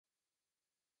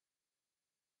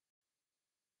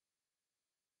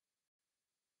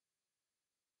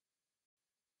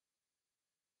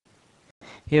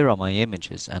Here are my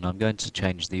images, and I'm going to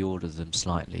change the order of them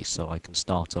slightly so I can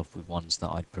start off with ones that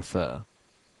I'd prefer.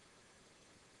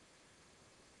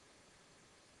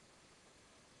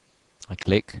 I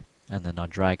click, and then I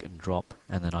drag and drop,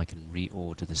 and then I can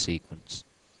reorder the sequence.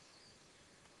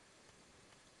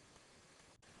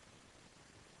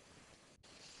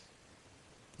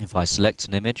 If I select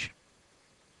an image,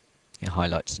 it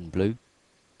highlights in blue,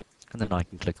 and then I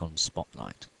can click on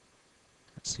Spotlight.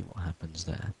 Let's see what happens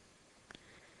there.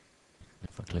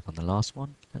 If I click on the last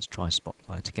one, let's try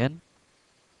Spotlight again.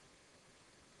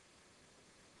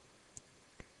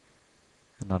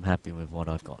 And I'm happy with what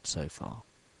I've got so far.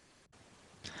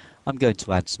 I'm going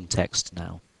to add some text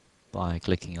now by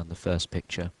clicking on the first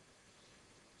picture,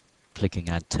 clicking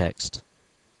Add Text,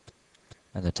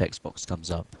 and the text box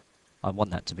comes up. I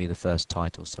want that to be the first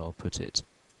title, so I'll put it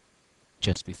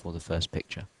just before the first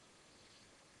picture.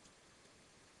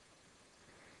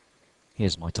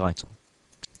 Here's my title.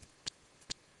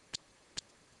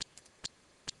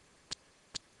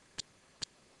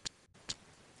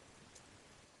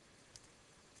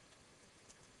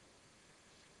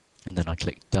 And then I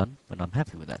click Done when I'm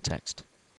happy with that text.